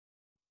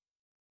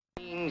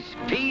means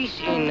peace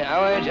in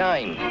our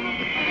time.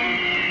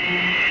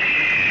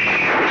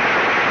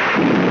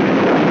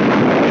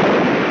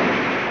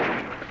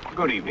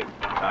 Good evening.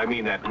 I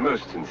mean that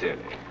most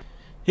sincerely.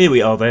 Here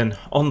we are then,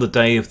 on the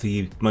day of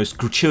the most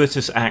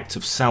gratuitous act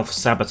of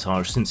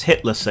self-sabotage since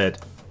Hitler said,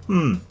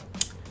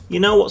 you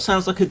know what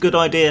sounds like a good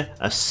idea?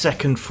 A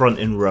second front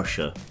in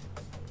Russia.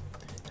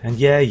 And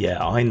yeah,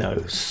 I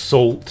know,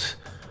 salt,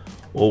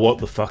 or what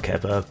the fuck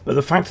ever, but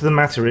the fact of the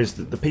matter is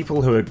that the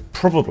people who are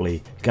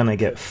probably gonna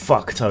get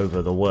fucked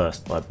over the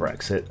worst by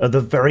Brexit are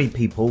the very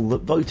people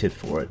that voted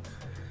for it.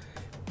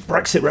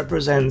 Brexit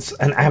represents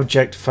an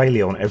abject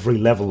failure on every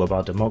level of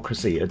our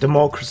democracy. A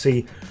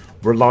democracy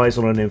relies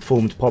on an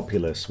informed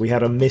populace. We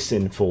had a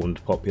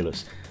misinformed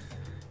populace.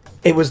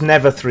 It was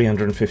never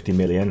 350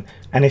 million,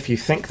 and if you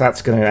think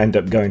that's going to end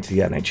up going to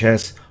the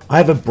NHS, I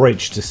have a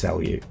bridge to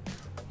sell you.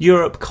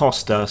 Europe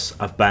cost us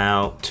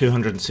about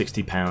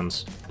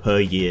 £260 per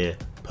year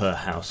per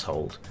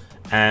household,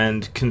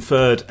 and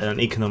conferred an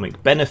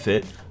economic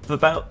benefit of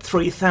about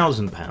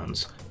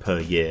 £3,000 per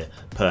year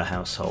per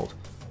household.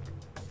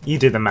 You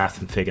do the math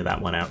and figure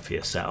that one out for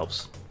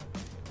yourselves.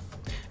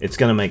 It's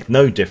going to make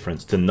no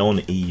difference to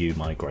non-EU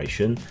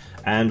migration,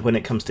 and when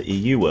it comes to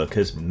EU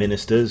workers,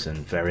 ministers and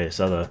various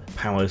other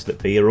powers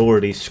that be are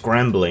already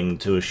scrambling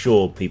to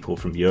assure people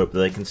from Europe that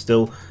they can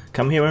still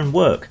come here and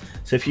work.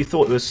 So if you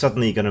thought it was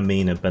suddenly going to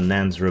mean a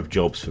bonanza of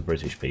jobs for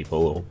British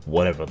people, or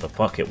whatever the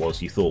fuck it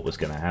was you thought was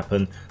going to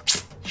happen,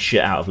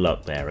 shit out of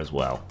luck there as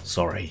well.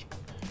 Sorry.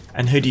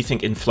 And who do you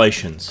think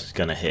inflation's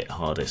going to hit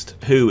hardest?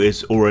 Who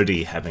is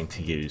already having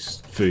to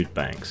use food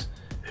banks?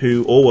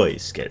 Who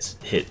always gets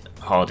hit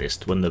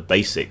hardest when the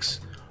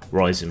basics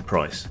rise in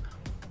price?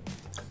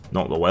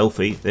 Not the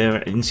wealthy,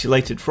 they're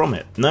insulated from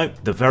it. No,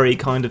 the very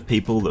kind of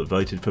people that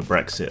voted for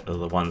Brexit are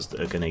the ones that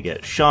are going to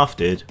get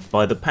shafted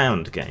by the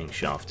pound getting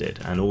shafted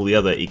and all the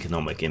other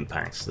economic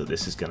impacts that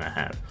this is going to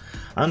have.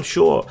 I'm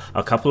sure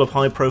a couple of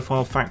high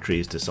profile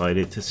factories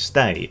decided to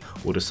stay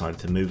or decided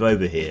to move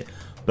over here,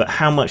 but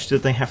how much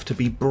did they have to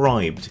be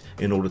bribed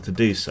in order to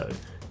do so?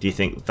 Do you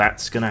think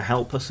that's going to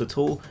help us at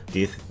all?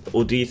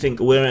 Or do you think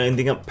we're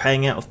ending up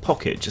paying out of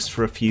pocket just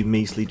for a few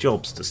measly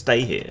jobs to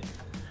stay here?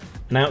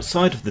 And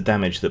outside of the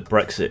damage that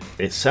Brexit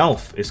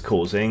itself is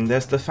causing,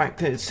 there's the fact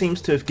that it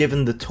seems to have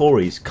given the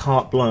Tories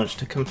carte blanche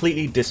to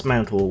completely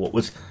dismantle what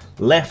was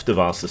left of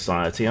our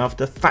society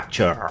after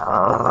Thatcher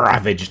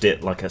ravaged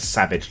it like a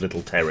savage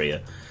little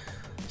terrier.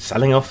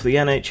 Selling off the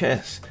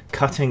NHS,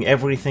 cutting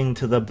everything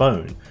to the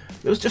bone.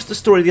 There was just a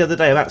story the other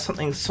day about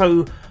something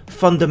so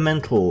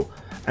fundamental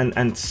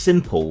and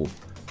simple.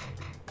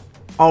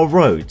 Our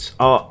roads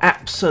are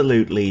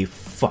absolutely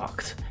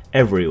fucked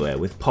everywhere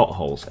with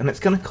potholes, and it's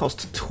going to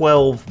cost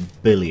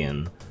 12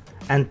 billion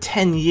and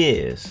 10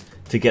 years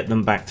to get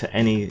them back to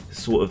any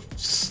sort of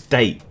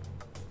state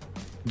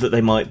that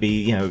they might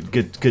be, you know,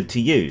 good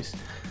to use.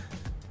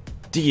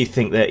 Do you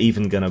think they're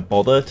even going to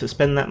bother to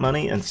spend that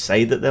money and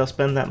say that they'll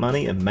spend that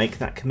money and make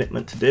that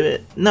commitment to do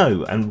it?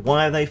 No. And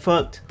why are they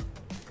fucked?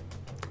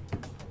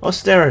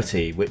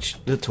 Austerity,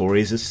 which the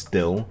Tories are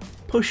still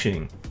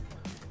pushing.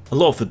 A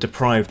lot of the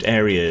deprived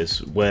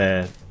areas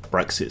where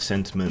Brexit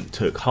sentiment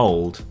took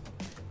hold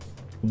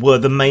were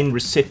the main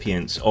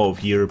recipients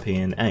of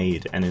European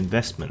aid and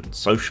investment,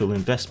 social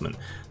investment,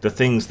 the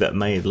things that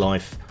made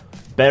life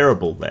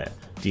bearable there.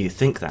 Do you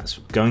think that's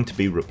going to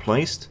be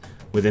replaced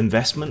with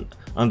investment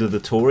under the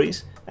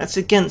Tories? That's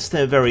against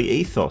their very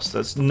ethos.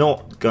 That's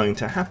not going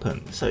to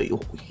happen. So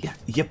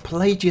you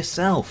played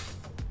yourself.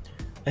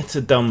 It's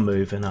a dumb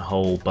move in a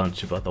whole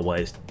bunch of other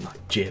ways,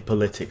 like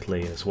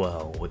geopolitically as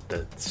well, with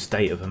the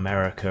state of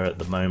America at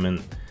the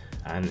moment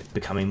and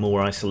becoming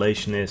more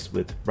isolationist,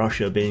 with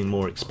Russia being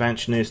more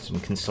expansionist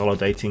and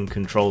consolidating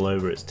control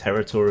over its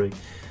territory,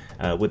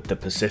 with the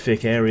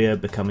Pacific area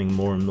becoming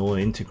more and more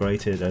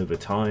integrated over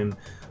time,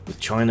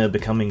 with China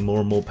becoming more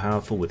and more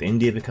powerful, with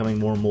India becoming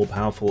more and more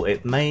powerful.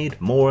 It made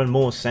more and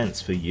more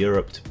sense for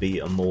Europe to be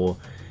a more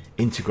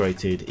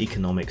integrated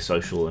economic,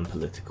 social and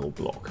political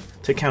bloc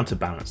to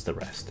counterbalance the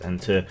rest and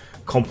to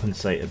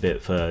compensate a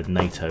bit for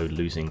NATO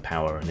losing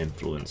power and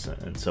influence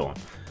and so on.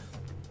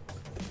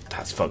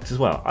 That's fucked as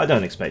well. I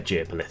don't expect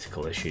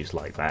geopolitical issues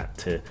like that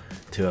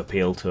to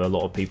appeal to a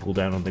lot of people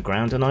down on the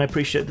ground, and I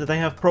appreciate that they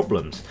have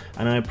problems,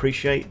 and I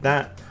appreciate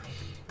that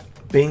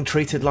being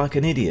treated like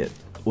an idiot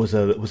was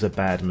a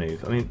bad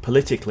move. I mean,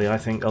 politically, I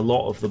think a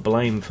lot of the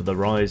blame for the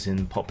rise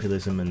in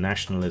populism and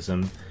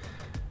nationalism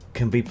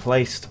can be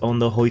placed on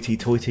the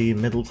hoity-toity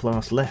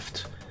middle-class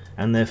left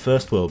and their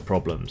first world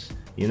problems.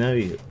 You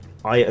know,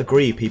 I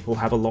agree people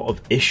have a lot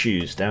of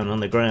issues down on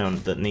the ground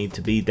that need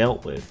to be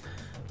dealt with,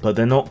 but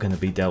they're not going to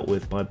be dealt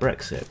with by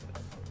Brexit.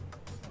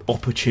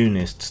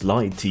 Opportunists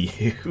lied to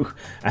you,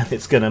 and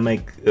it's going to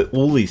make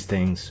all these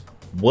things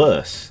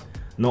worse,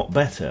 not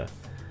better.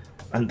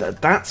 And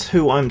that's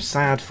who I'm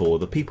sad for,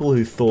 the people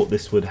who thought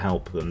this would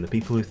help them, the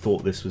people who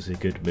thought this was a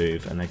good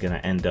move and are going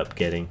to end up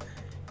getting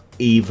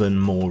even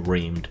more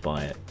reamed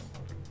by it.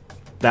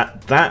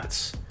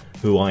 That's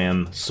who I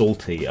am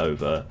salty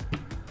over.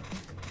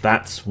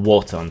 That's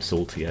what I'm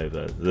salty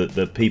over.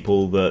 The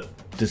people that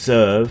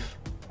deserve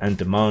and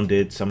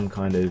demanded some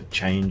kind of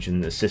change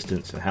and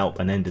assistance and help,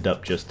 and ended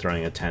up just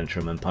throwing a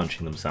tantrum and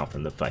punching themselves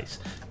in the face.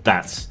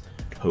 That's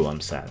who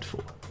I'm sad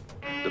for.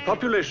 The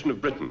population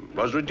of Britain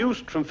was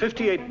reduced from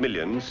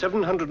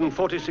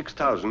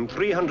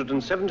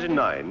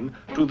 58,746,379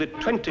 to the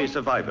 20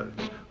 survivors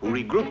who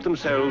regrouped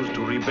themselves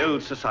to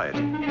rebuild society.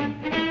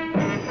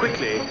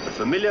 Quickly, the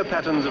familiar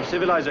patterns of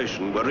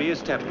civilization were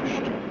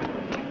re-established.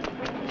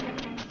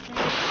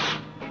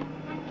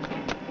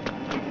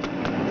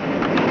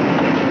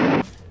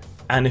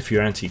 And if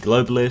you're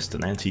anti-globalist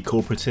and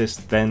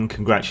anti-corporatist, then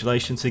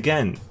congratulations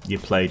again, you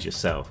played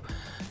yourself.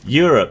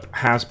 Europe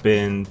has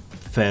been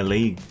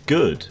fairly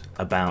good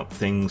about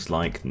things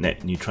like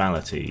net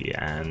neutrality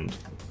and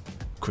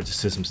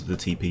criticisms of the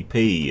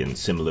TPP and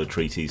similar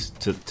treaties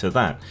to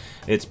that.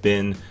 It's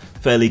been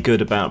fairly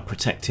good about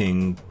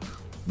protecting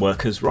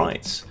workers'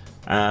 rights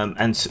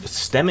and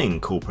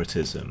stemming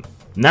corporatism.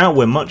 Now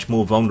we're much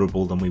more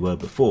vulnerable than we were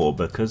before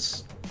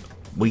because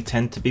we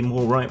tend to be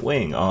more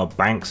right-wing. Our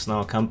banks and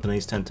our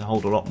companies tend to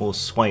hold a lot more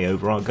sway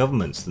over our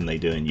governments than they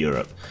do in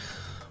Europe.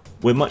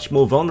 We're much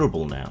more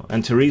vulnerable now,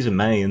 and Theresa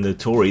May and the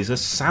Tories are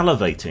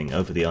salivating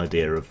over the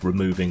idea of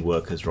removing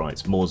workers'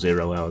 rights, more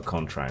zero-hour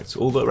contracts,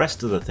 all the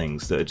rest of the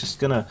things that are just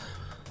gonna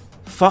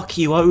fuck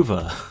you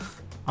over.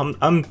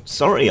 I'm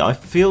sorry, I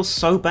feel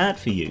so bad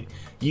for you.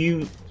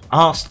 You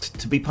asked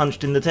to be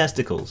punched in the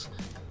testicles.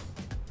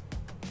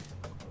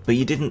 But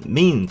you didn't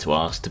mean to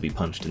ask to be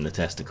punched in the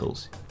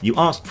testicles. You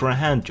asked for a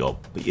hand job,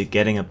 but you're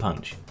getting a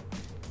punch.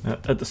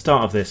 At the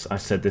start of this, I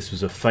said this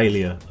was a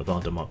failure of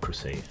our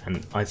democracy,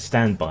 and I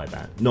stand by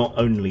that, not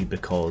only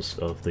because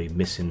of the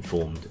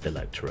misinformed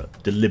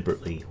electorate,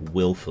 deliberately,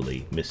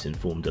 willfully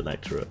misinformed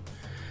electorate.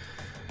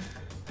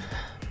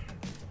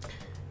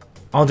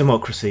 Our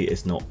democracy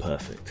is not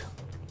perfect,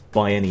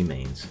 by any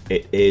means.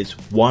 It is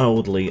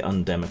wildly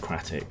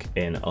undemocratic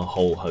in a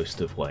whole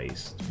host of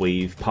ways.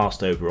 We've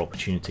passed over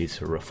opportunities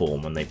for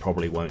reform, and they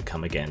probably won't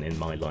come again in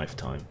my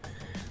lifetime.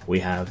 We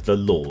have the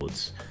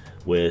Lords.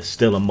 We're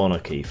still a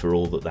monarchy for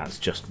all that that's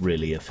just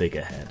really a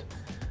figurehead.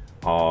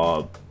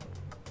 Our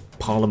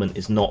parliament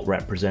is not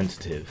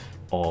representative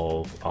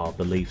of our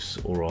beliefs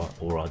or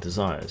our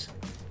desires.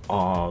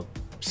 Our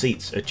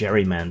seats are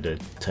gerrymandered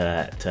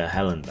to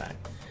hell and back.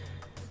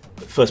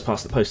 First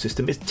past the post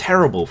system is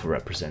terrible for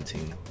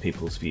representing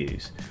people's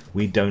views.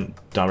 We don't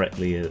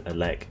directly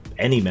elect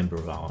any member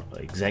of our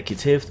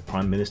executive, the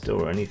Prime Minister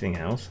or anything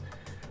else.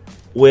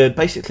 We're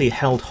basically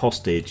held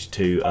hostage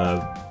to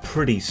a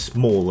pretty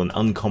small and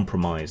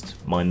uncompromised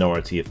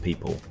minority of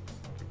people.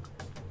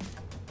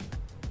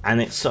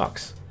 And it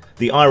sucks.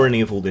 The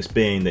irony of all this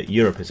being that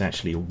Europe is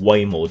actually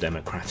way more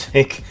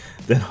democratic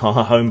than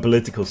our home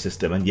political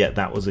system, and yet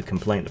that was a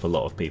complaint of a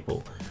lot of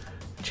people.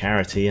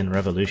 Charity and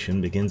revolution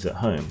begins at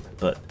home,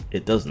 but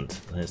it doesn't.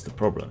 There's the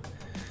problem.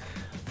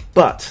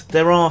 But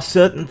there are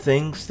certain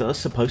things that are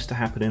supposed to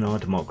happen in our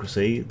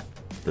democracy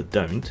that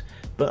don't.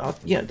 But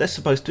yeah, they're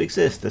supposed to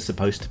exist. They're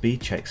supposed to be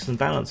checks and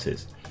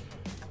balances.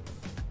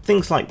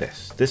 Things like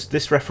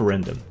this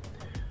referendum.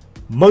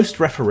 Most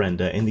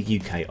referenda in the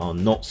UK are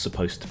not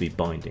supposed to be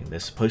binding. They're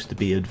supposed to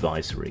be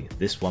advisory.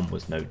 This one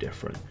was no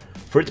different.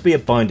 For it to be a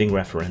binding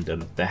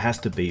referendum, there has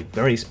to be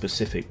very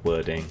specific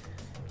wording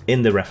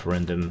in the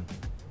referendum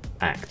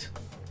act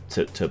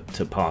to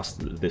pass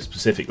the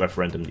specific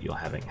referendum that you're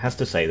having. It has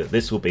to say that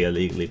this will be a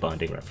legally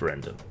binding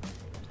referendum.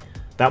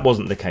 That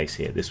wasn't the case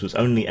here. This was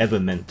only ever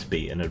meant to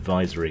be an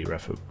advisory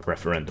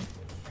referendum.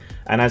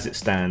 And as it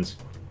stands,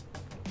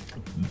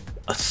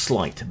 a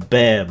slight,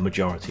 bare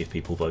majority of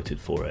people voted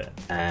for it,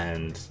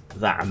 and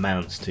that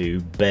amounts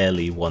to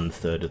barely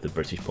 1/3 of the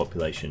British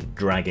population,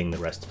 dragging the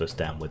rest of us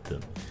down with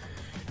them.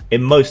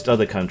 In most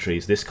other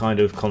countries, this kind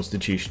of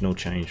constitutional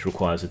change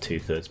requires a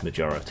 2/3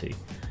 majority,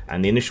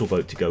 and the initial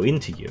vote to go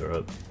into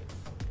Europe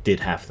did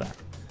have that.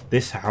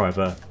 This,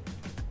 however,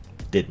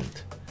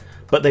 didn't.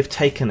 But they've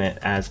taken it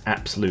as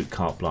absolute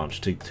carte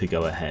blanche to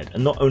go ahead,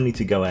 and not only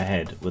to go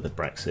ahead with a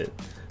Brexit,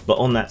 but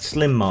on that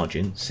slim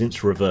margin,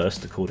 since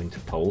reversed according to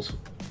polls,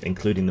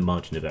 including the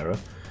margin of error,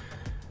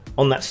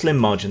 on that slim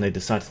margin they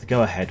decided to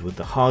go ahead with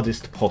the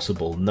hardest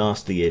possible,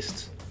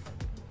 nastiest,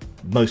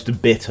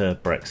 most bitter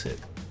Brexit.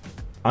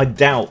 I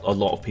doubt a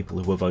lot of people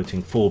who were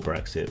voting for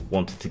Brexit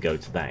wanted to go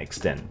to that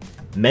extent.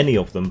 Many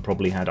of them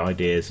probably had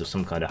ideas of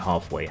some kind of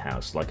halfway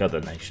house like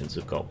other nations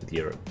have got with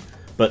Europe.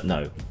 But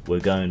no, we're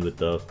going with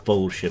the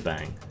full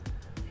shebang.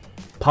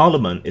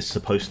 Parliament is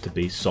supposed to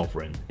be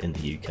sovereign in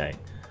the UK.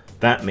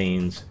 That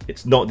means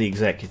it's not the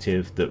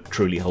executive that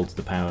truly holds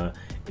the power,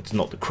 it's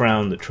not the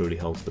Crown that truly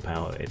holds the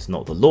power, it's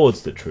not the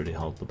Lords that truly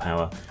hold the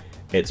power,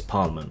 it's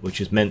Parliament, which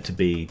is meant to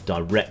be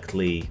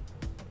directly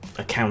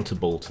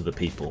accountable to the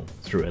people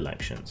through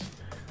elections.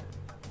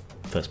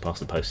 First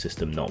past the post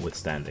system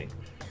notwithstanding.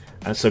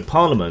 And so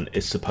Parliament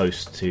is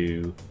supposed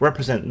to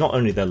represent not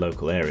only their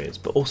local areas,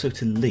 but also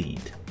to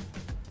lead.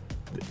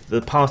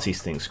 The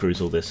parties thing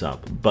screws all this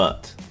up,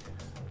 but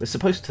they're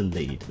supposed to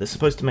lead. They're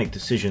supposed to make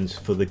decisions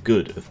for the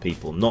good of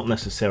people, not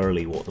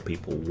necessarily what the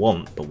people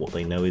want, but what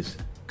they know is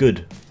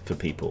good for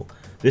people.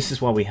 This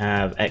is why we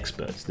have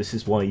experts. This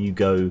is why you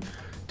go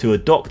to a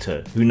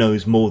doctor who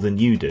knows more than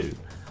you do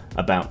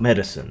about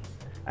medicine.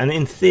 And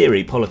in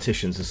theory,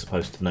 politicians are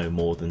supposed to know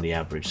more than the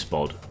average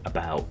spod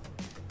about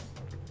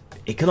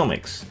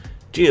economics,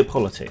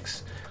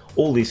 geopolitics,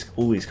 all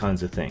these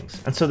kinds of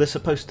things. And so they're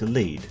supposed to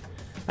lead.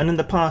 And in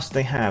the past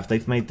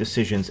they've made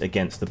decisions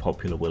against the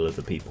popular will of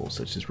the people,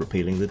 such as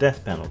repealing the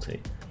death penalty.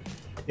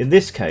 In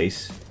this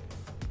case,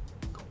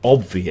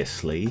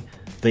 obviously,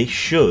 they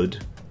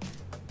should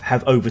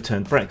have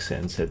overturned Brexit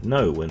and said,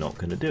 no, we're not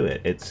going to do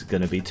it. It's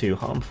going to be too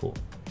harmful.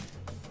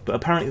 But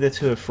apparently they're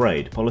too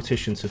afraid.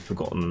 Politicians have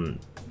forgotten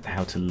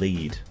how to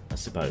lead, I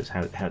suppose,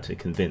 how to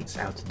convince,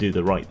 how to do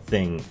the right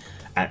thing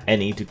at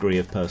any degree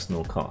of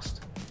personal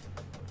cost.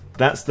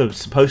 That's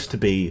supposed to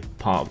be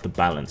part of the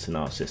balance in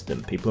our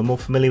system. People are more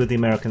familiar with the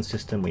American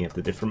system. We have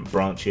the different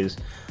branches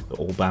that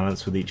all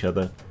balance with each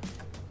other.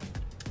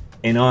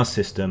 In our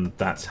system,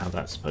 that's how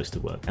that's supposed to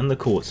work. And the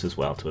courts as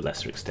well, to a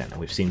lesser extent. And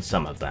we've seen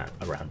some of that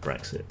around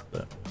Brexit.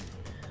 But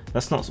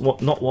that's not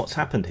what's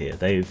happened here.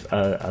 They've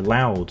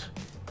allowed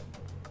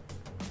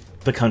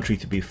the country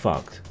to be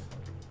fucked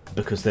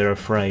because they're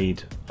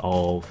afraid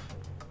of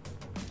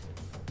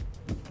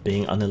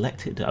being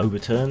unelected,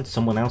 overturned,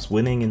 someone else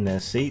winning in their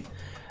seat.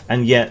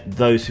 And yet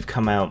those who've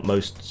come out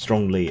most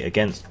strongly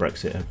against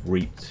Brexit have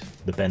reaped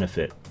the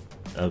benefit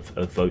of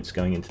votes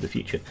going into the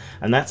future.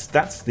 And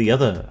that's the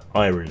other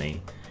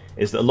irony,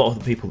 is that a lot of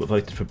the people that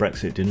voted for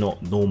Brexit do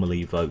not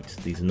normally vote.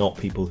 These are not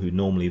people who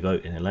normally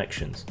vote in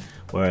elections,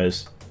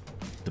 whereas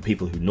the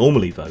people who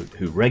normally vote,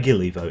 who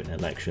regularly vote in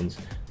elections,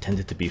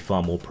 tended to be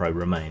far more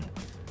pro-Remain.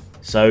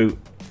 So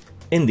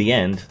in the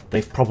end,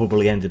 they've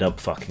probably ended up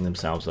fucking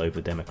themselves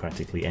over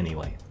democratically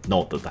anyway.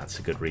 Not that that's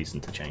a good reason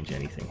to change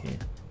anything here.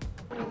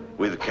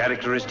 With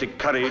characteristic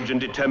courage and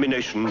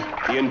determination,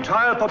 the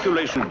entire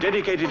population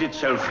dedicated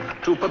itself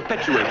to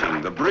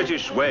perpetuating the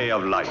British way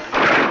of life.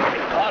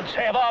 God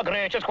save our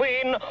gracious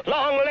Queen,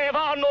 long live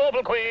our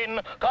noble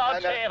Queen,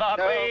 God save our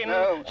Queen,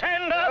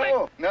 send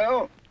her...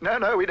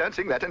 No, we don't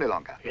sing that any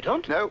longer. You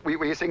don't? No,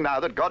 we sing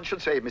now that God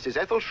should save Mrs.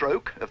 Ethel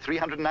Schroke of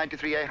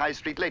 393A High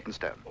Street,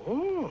 Leytonstone.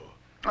 Oh.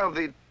 Of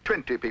the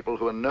 20 people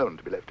who are known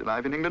to be left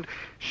alive in England,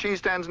 she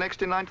stands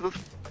next in line to the...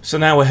 So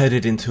now we're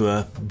headed into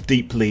a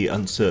deeply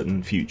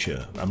uncertain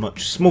future, a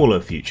much smaller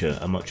future,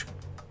 a much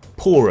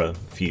poorer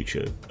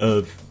future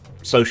of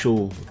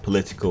social,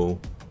 political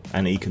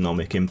and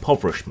economic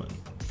impoverishment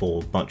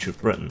for much of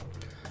Britain.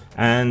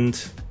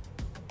 And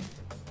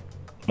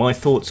my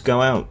thoughts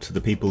go out to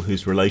the people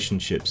whose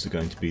relationships are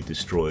going to be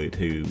destroyed,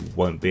 who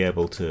won't be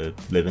able to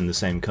live in the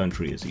same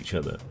country as each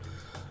other.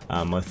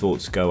 My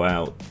thoughts go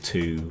out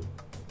to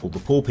all the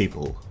poor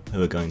people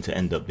who are going to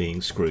end up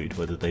being screwed,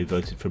 whether they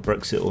voted for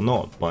Brexit or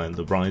not, by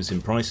the rise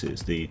in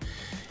prices, the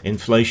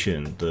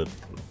inflation, the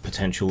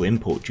potential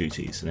import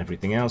duties and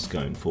everything else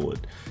going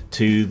forward,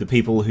 to the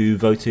people who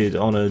voted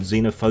on a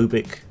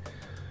xenophobic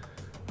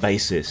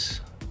basis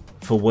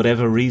for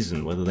whatever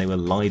reason, whether they were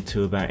lied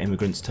to about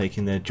immigrants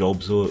taking their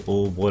jobs or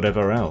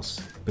whatever else,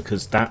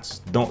 because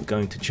that's not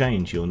going to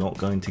change. You're not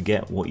going to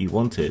get what you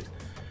wanted.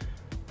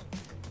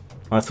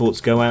 My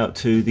thoughts go out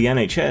to the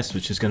NHS,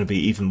 which is going to be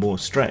even more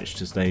stretched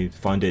as they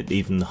find it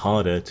even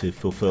harder to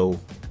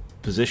fulfil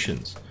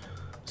positions.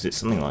 Is it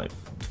something like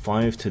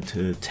 5 to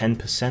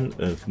 10%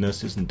 of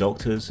nurses and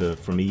doctors are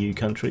from EU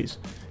countries?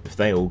 If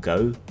they all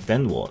go,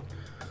 then what?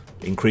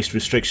 Increased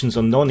restrictions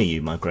on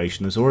non-EU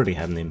migration has already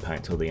had an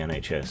impact on the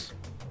NHS.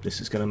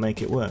 This is going to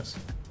make it worse.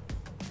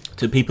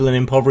 To people in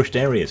impoverished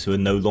areas who are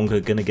no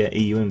longer going to get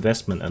EU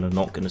investment and are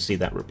not going to see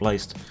that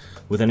replaced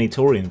with any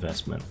Tory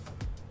investment.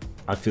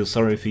 I feel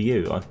sorry for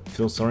you. I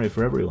feel sorry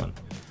for everyone.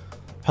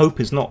 Hope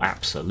is not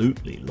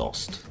absolutely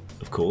lost,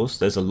 of course.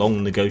 There's a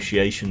long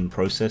negotiation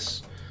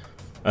process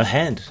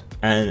ahead,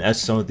 and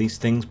as some of these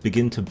things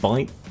begin to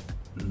bite,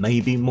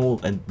 maybe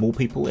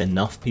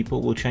enough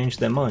people will change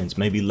their minds.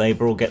 Maybe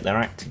Labour will get their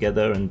act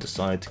together and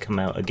decide to come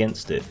out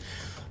against it.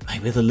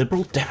 Maybe the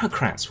Liberal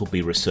Democrats will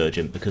be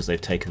resurgent because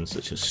they've taken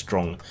such a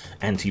strong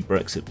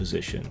anti-Brexit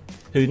position.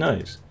 Who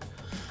knows?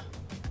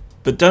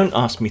 But don't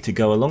ask me to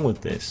go along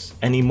with this,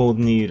 any more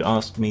than you'd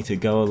ask me to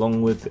go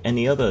along with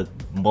any other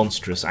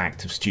monstrous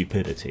act of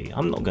stupidity.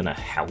 I'm not going to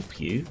help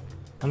you.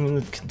 I'm going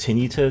to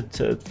continue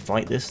to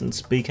fight this and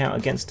speak out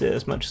against it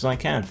as much as I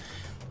can.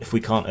 If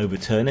we can't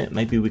overturn it,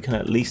 maybe we can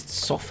at least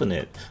soften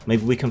it.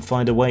 Maybe we can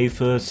find a way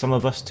for some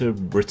of us to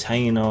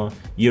retain our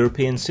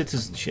European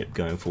citizenship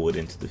going forward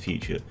into the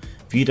future.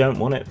 If you don't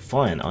want it,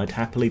 fine, I'd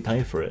happily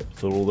pay for it,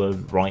 for all the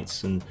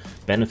rights and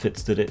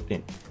benefits that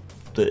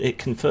it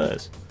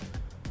confers.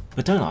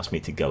 But don't ask me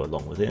to go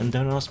along with it, and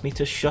don't ask me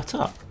to shut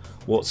up.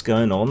 What's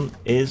going on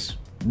is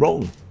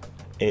wrong.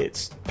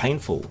 It's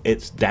painful,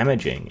 it's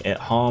damaging, it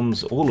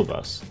harms all of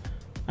us.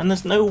 And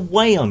there's no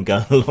way I'm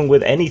going along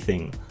with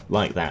anything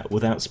like that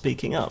without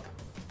speaking up.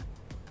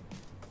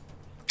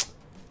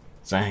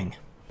 Zang.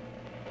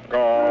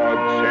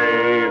 God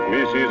save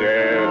Mrs.